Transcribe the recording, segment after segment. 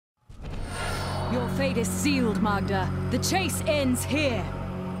Your fate is sealed, Maghda. The chase ends here.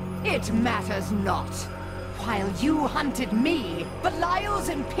 It matters not. While you hunted me, Belial's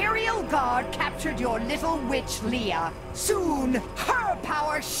Imperial Guard captured your little witch Leah. Soon, her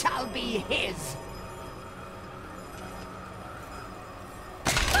power shall be his.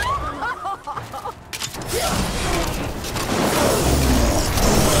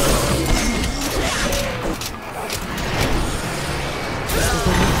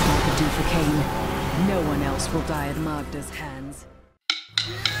 Do for Cain. No one else will die at Maghda's hands.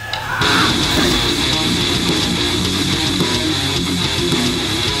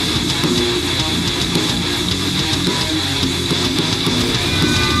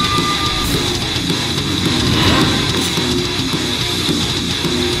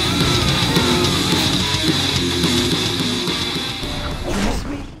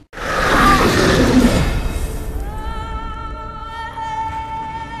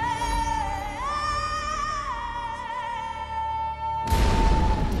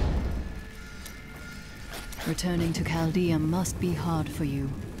 Returning to Chaldea must be hard for you.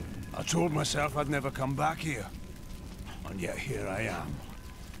 I told myself I'd never come back here. And yet here I am.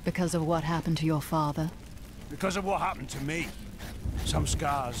 Because of what happened to your father? Because of what happened to me. Some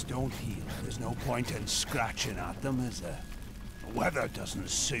scars don't heal. There's no point in scratching at them, is there? The weather doesn't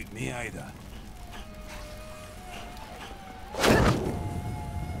suit me either.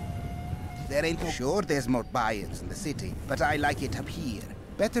 There ain't sure there's more buyers in the city, but I like it up here.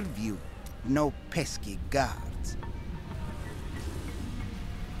 Better view. No pesky guards.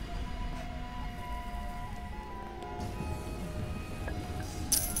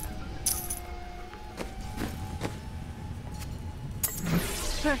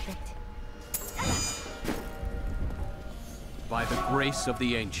 Perfect. By the grace of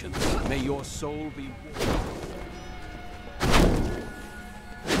the ancients, may your soul be...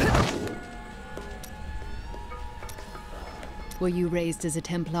 Were you raised as a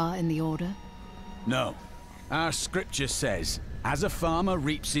Templar in the Order? No. Our scripture says, as a farmer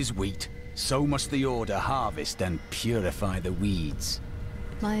reaps his wheat, so must the Order harvest and purify the weeds.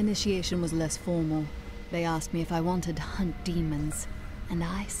 My initiation was less formal. They asked me if I wanted to hunt demons, and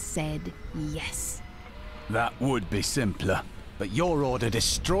I said yes. That would be simpler, but your Order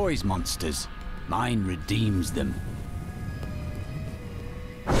destroys monsters. Mine redeems them.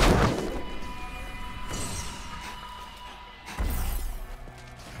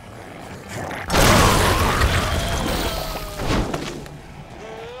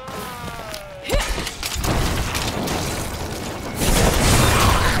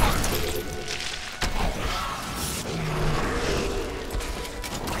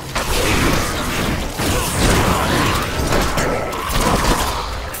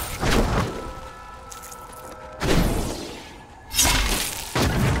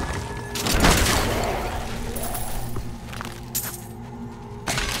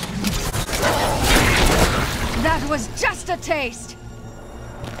 That was just a taste!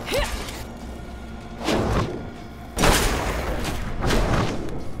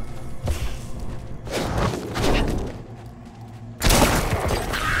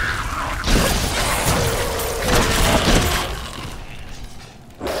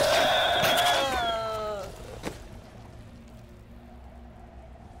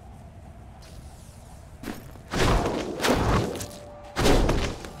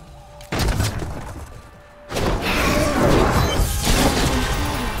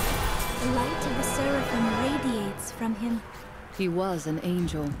 From him. He was an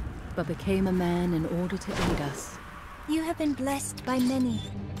angel, but became a man in order to aid us. You have been blessed by many.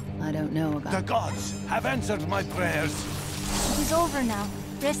 I don't know about... The gods have answered my prayers. It is over now.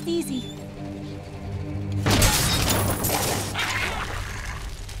 Rest easy.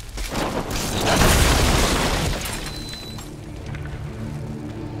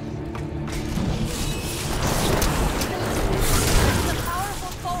 There's a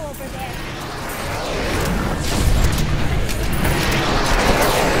powerful foe over there.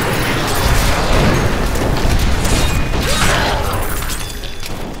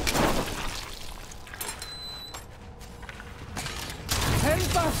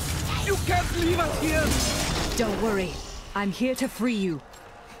 You can't leave us here! Don't worry. I'm here to free you.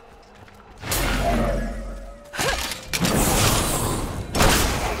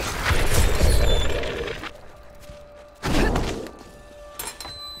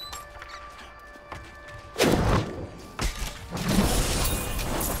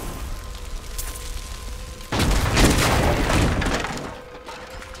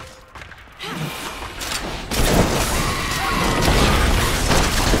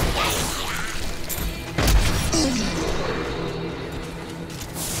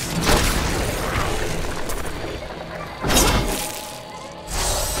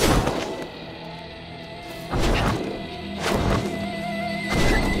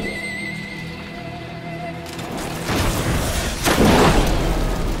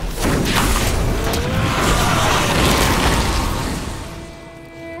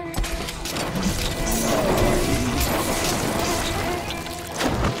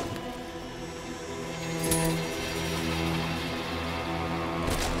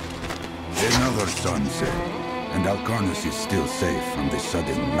 Another sunset, and Alcarnus is still safe from the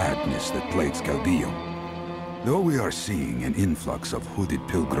sudden madness that plagues Chaldeum. Though we are seeing an influx of hooded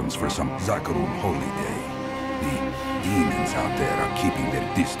pilgrims for some Zakharul holy day, the demons out there are keeping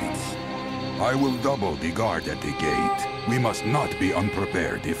their distance. I will double the guard at the gate. We must not be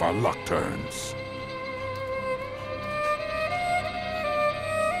unprepared if our luck turns.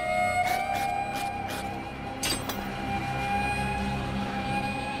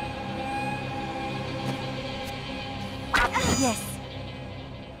 Yes.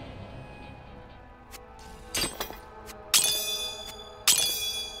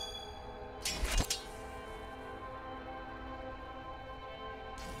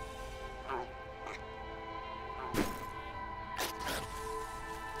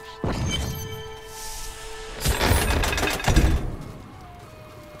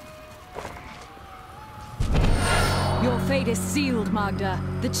 Your fate is sealed, Maghda.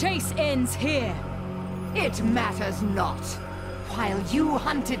 The chase ends here. It matters not. While you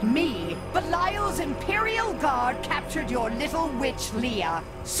hunted me, Belial's Imperial Guard captured your little witch Leah.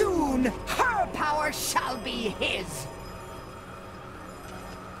 Soon, her power shall be his.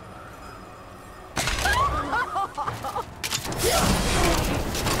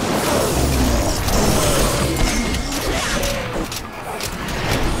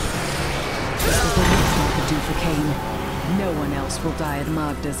 No one else will die at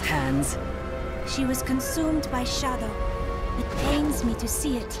Maghda's hands. She was consumed by shadow. It pains me to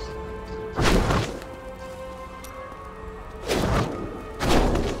see it.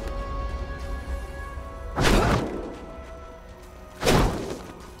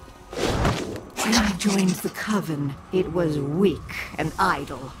 When I joined the Coven, it was weak and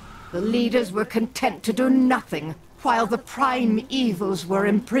idle. The leaders were content to do nothing, while the prime evils were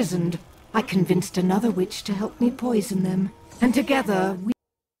imprisoned. I convinced another witch to help me poison them, and together we...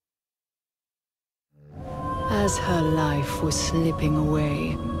 As her life was slipping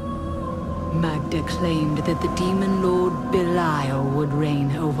away, Maghda claimed that the demon lord Belial would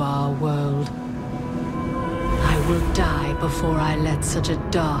reign over our world. I will die before I let such a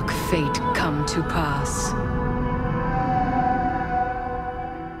dark fate come to pass.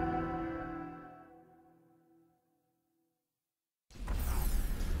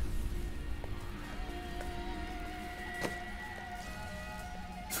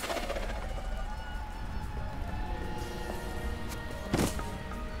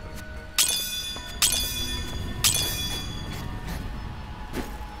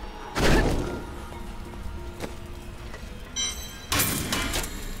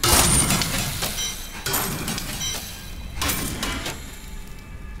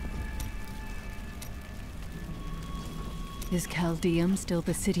 Is Chaldeum still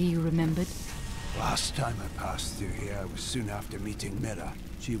the city you remembered? Last time I passed through here was soon after meeting Mira.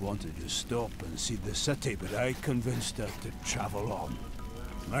 She wanted to stop and see the city, but I convinced her to travel on.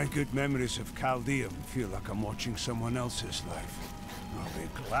 My good memories of Chaldeum feel like I'm watching someone else's life. I'll be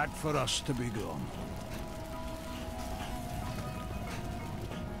glad for us to be gone.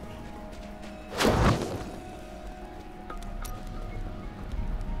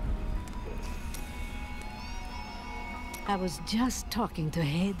 I was just talking to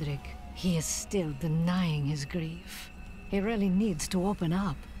Hedrick. He is still denying his grief. He really needs to open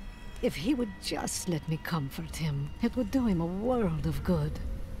up. If he would just let me comfort him, it would do him a world of good.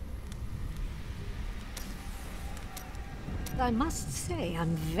 I must say,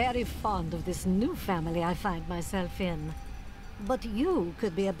 I'm very fond of this new family I find myself in. But you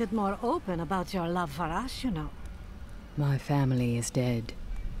could be a bit more open about your love for us, you know. My family is dead.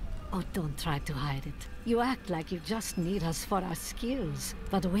 Oh, don't try to hide it. You act like you just need us for our skills,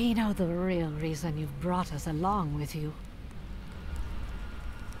 but we know the real reason you've brought us along with you.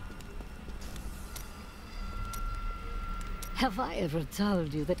 Have I ever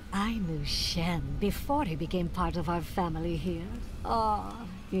told you that I knew Shen before he became part of our family here? Oh,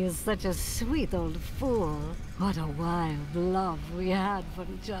 he is such a sweet old fool. What a wild love we had for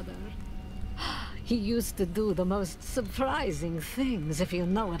each other. He used to do the most surprising things, if you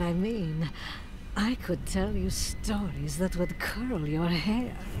know what I mean. I could tell you stories that would curl your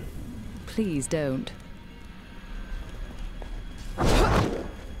hair. Please don't.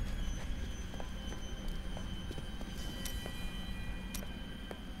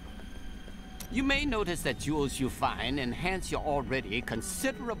 You may notice that jewels you find enhance your already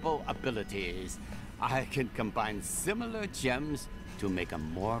considerable abilities. I can combine similar gems to make a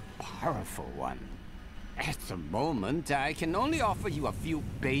more powerful one. At the moment, I can only offer you a few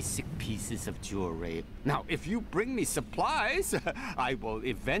basic pieces of jewelry. Now, if you bring me supplies, I will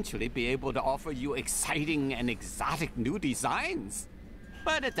eventually be able to offer you exciting and exotic new designs.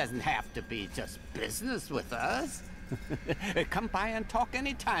 But it doesn't have to be just business with us. Come by and talk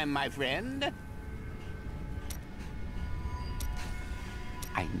anytime, my friend.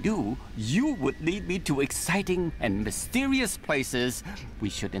 I knew you would lead me to exciting and mysterious places. We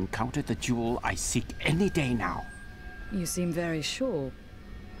should encounter the jewel I seek any day now. You seem very sure.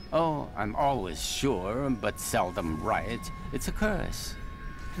 Oh, I'm always sure, but seldom right. It's a curse.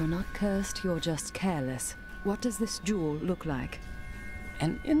 You're not cursed, you're just careless. What does this jewel look like?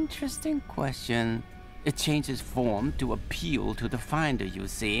 An interesting question. It changes form to appeal to the finder, you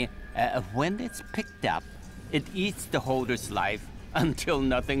see. When it's picked up, it eats the holder's life until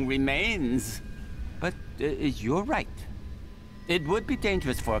nothing remains. But you're right. It would be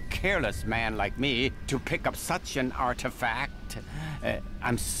dangerous for a careless man like me to pick up such an artifact.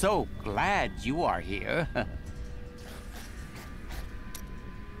 I'm so glad you are here.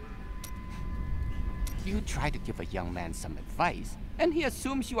 You try to give a young man some advice, and he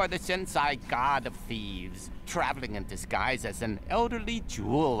assumes you are the Sensei god of thieves, traveling in disguise as an elderly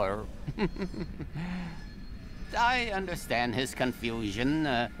jeweler. I understand his confusion,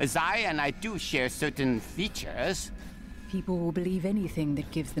 as I do share certain features. People will believe anything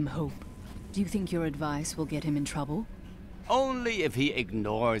that gives them hope. Do you think your advice will get him in trouble? Only if he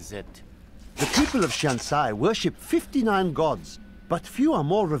ignores it. The people of Shansai worship 59 gods, but few are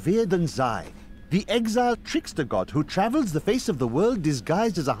more revered than Zai, the exiled trickster god who travels the face of the world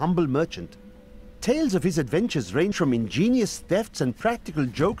disguised as a humble merchant. Tales of his adventures range from ingenious thefts and practical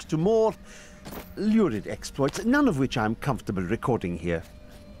jokes to more lurid exploits, none of which I'm comfortable recording here.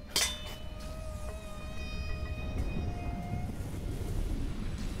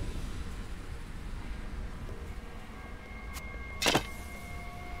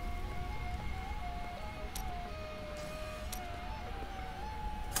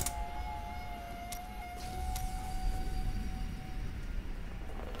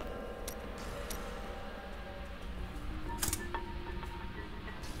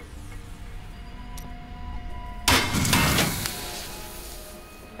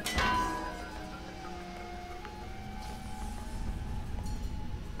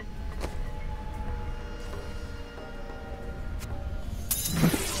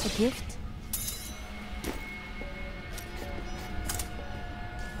 Gift?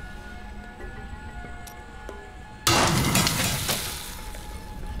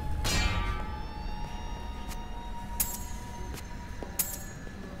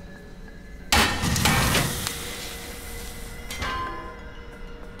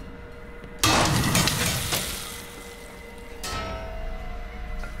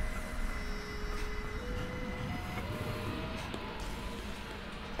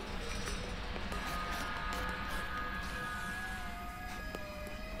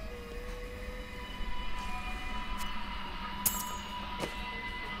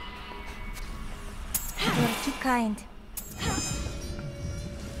 Too kind.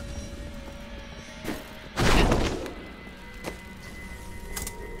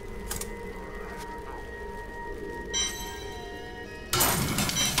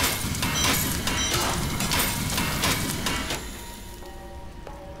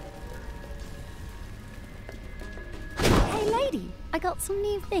 Hey lady, I got some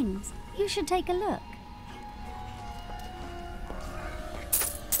new things. You should take a look.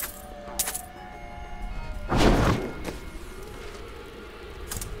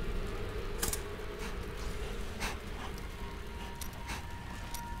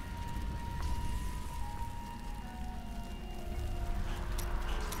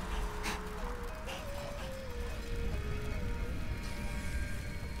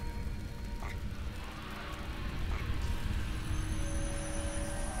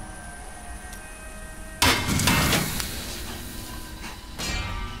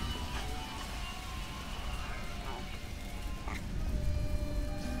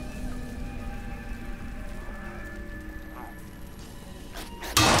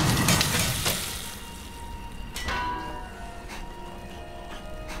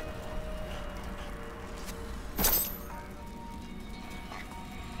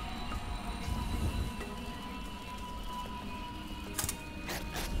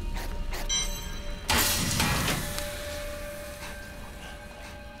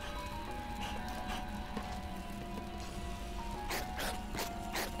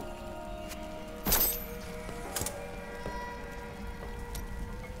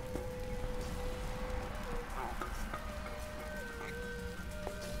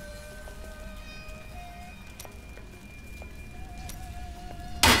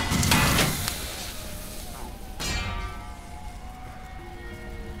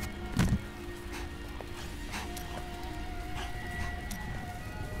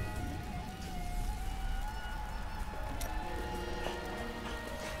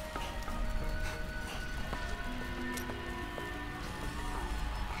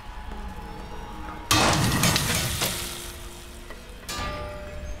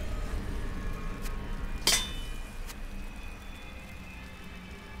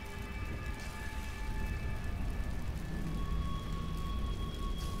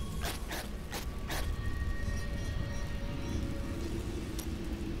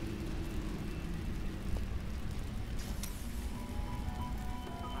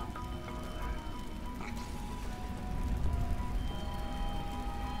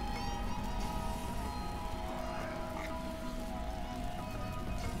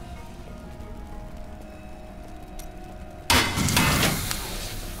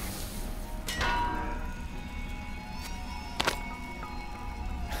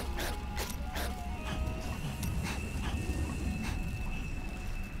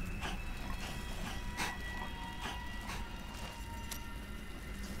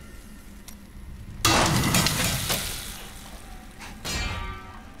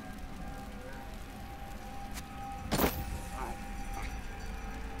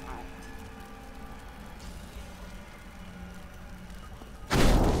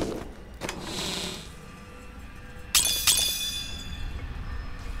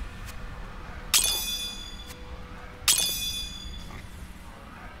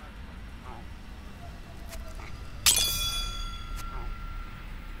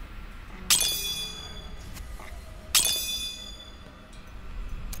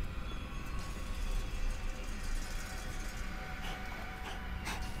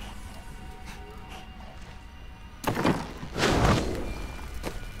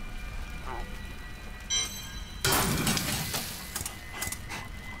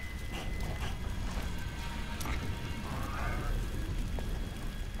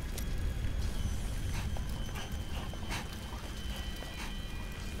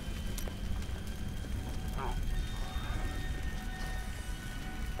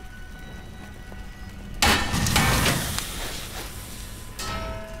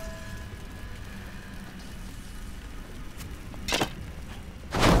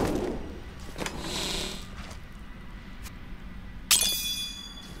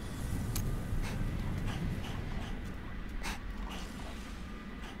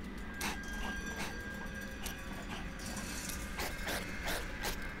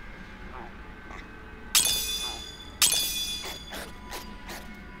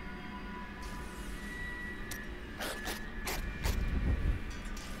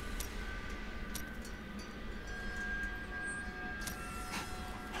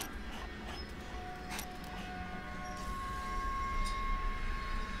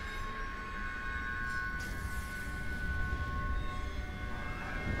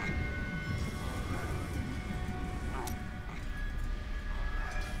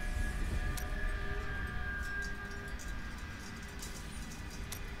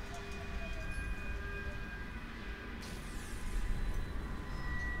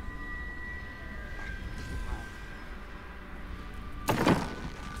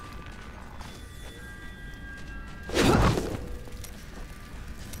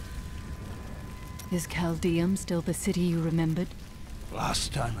 Is Caldeum still the city you remembered?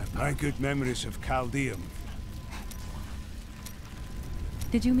 Last time I had good memories of Caldeum.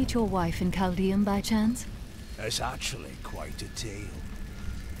 Did you meet your wife in Caldeum by chance? It's actually quite a tale.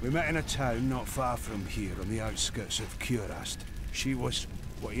 We met in a town not far from here on the outskirts of Curast. She was...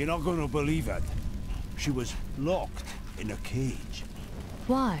 well, you're not going to believe it. She was locked in a cage.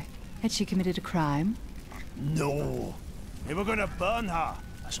 Why? Had she committed a crime? No. They were going to burn her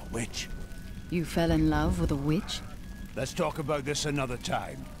as a witch. You fell in love with a witch? Let's talk about this another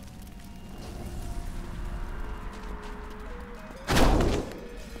time.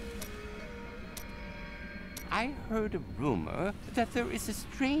 I heard a rumor that there is a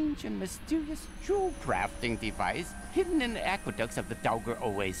strange and mysterious jewel crafting device hidden in the aqueducts of the Daugr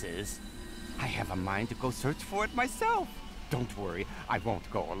Oasis. I have a mind to go search for it myself. Don't worry, I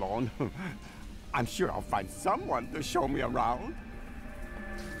won't go alone. I'm sure I'll find someone to show me around.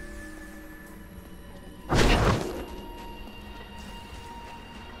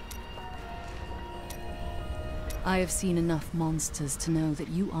 I have seen enough monsters to know that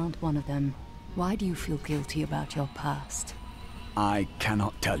you aren't one of them. Why do you feel guilty about your past? I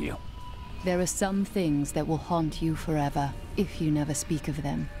cannot tell you. There are some things that will haunt you forever, if you never speak of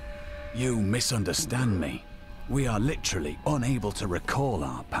them. You misunderstand me. We are literally unable to recall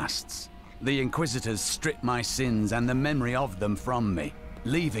our pasts. The Inquisitors stripped my sins and the memory of them from me,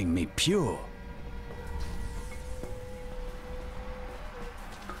 leaving me pure.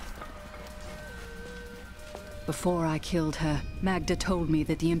 Before I killed her, Maghda told me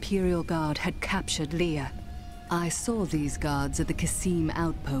that the Imperial Guard had captured Leah. I saw these guards at the Kasim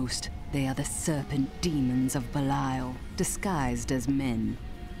outpost. They are the serpent demons of Belial, disguised as men.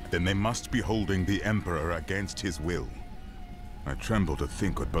 Then they must be holding the Emperor against his will. I tremble to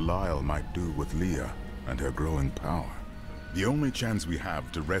think what Belial might do with Leah and her growing power. The only chance we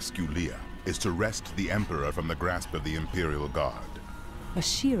have to rescue Leah is to wrest the Emperor from the grasp of the Imperial Guard.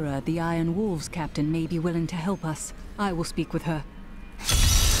 Ashira, the Iron Wolves captain, may be willing to help us. I will speak with her.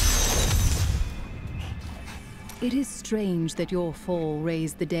 It is strange that your fall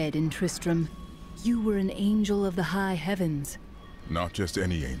raised the dead in Tristram. You were an angel of the high heavens. Not just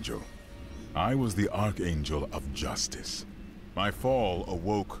any angel. I was the Archangel of Justice. My fall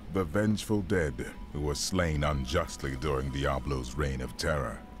awoke the vengeful dead who were slain unjustly during Diablo's reign of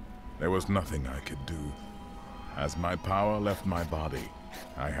terror. There was nothing I could do. As my power left my body,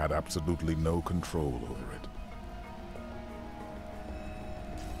 I had absolutely no control over it.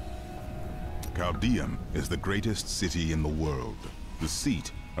 Caldeum is the greatest city in the world, the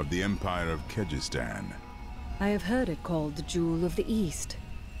seat of the Empire of Kyrgyzstan. I have heard it called the Jewel of the East.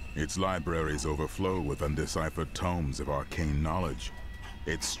 Its libraries overflow with undeciphered tomes of arcane knowledge.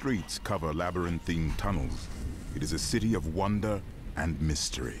 Its streets cover labyrinthine tunnels. It is a city of wonder and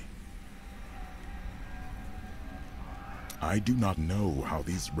mystery. I do not know how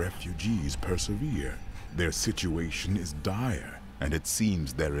these refugees persevere. Their situation is dire, and it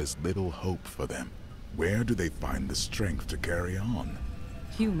seems there is little hope for them. Where do they find the strength to carry on?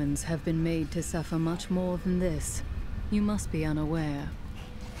 Humans have been made to suffer much more than this. You must be unaware.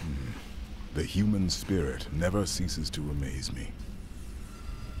 The human spirit never ceases to amaze me.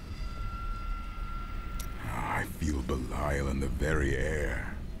 I feel Belial in the very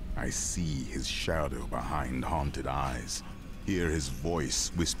air. I see his shadow behind haunted eyes, hear his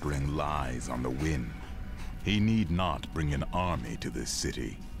voice whispering lies on the wind. He need not bring an army to this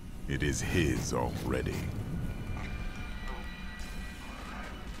city. It is his already.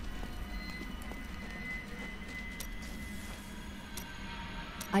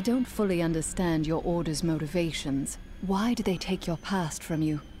 I don't fully understand your Order's motivations. Why do they take your past from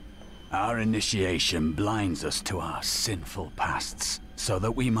you? Our initiation blinds us to our sinful pasts, so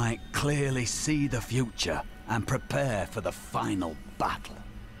that we might clearly see the future and prepare for the final battle.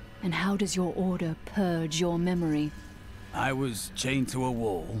 And how does your Order purge your memory? I was chained to a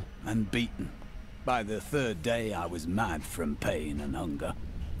wall and beaten. By the third day, I was mad from pain and hunger.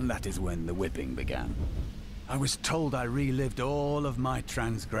 And that is when the whipping began. I was told I relived all of my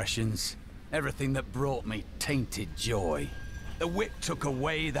transgressions. Everything that brought me tainted joy. The whip took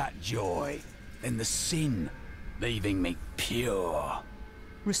away that joy. Then the sin, leaving me pure.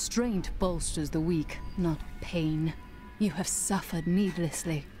 Restraint bolsters the weak, not pain. You have suffered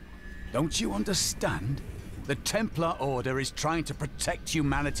needlessly. Don't you understand? The Templar Order is trying to protect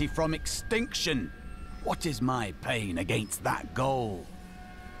humanity from extinction. What is my pain against that goal?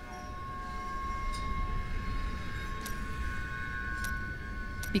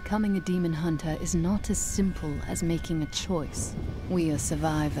 Becoming a demon hunter is not as simple as making a choice. We are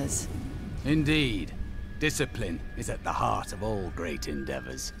survivors. Indeed. Discipline is at the heart of all great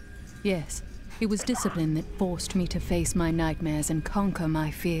endeavors. Yes, It was discipline that forced me to face my nightmares and conquer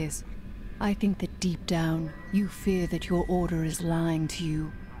my fears. I think that deep down, you fear that your order is lying to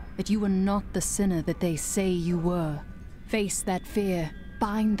you, that you are not the sinner that they say you were. Face that fear,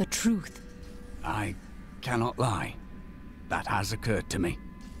 find the truth. I cannot lie. That has occurred to me.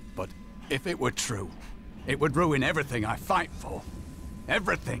 But if it were true, it would ruin everything I fight for.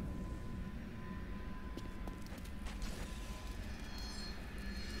 Everything.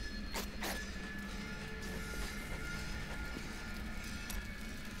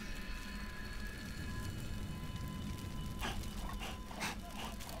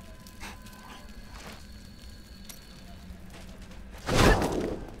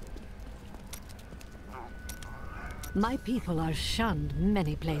 My people are shunned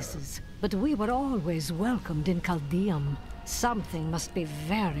many places, but we were always welcomed in Caldeum. Something must be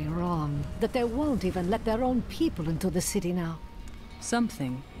very wrong, that they won't even let their own people into the city now.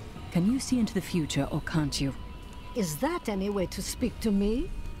 Something? Can you see into the future, or can't you? Is that any way to speak to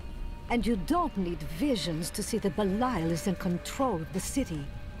me? And you don't need visions to see that Belial is in control of the city.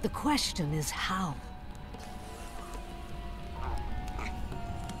 The question is how?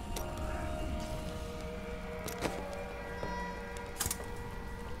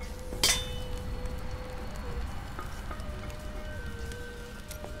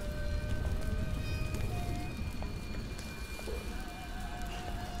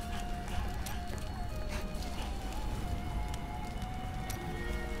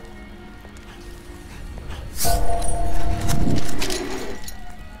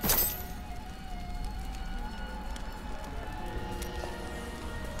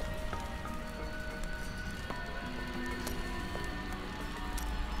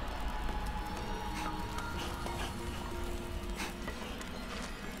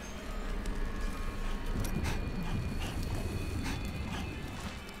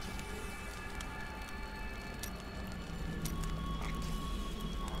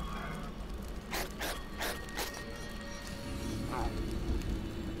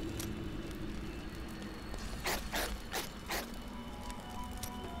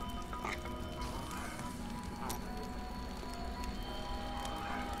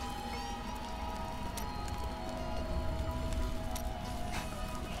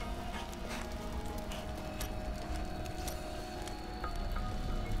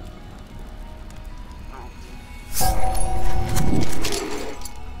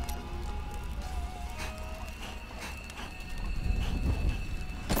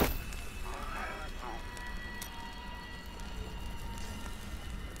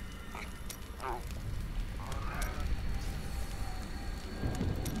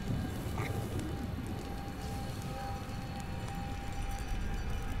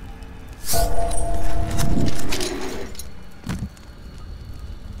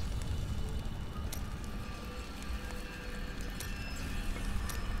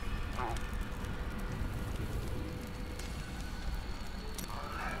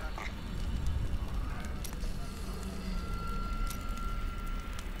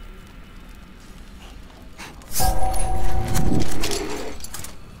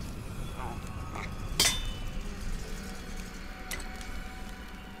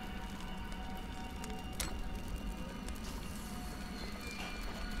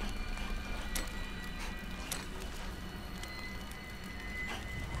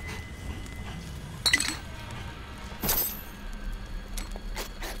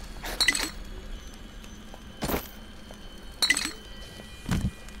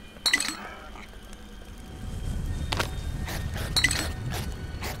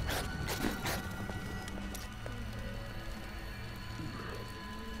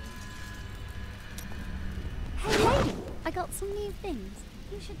 I got some new things.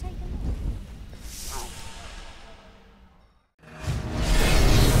 You should take a look.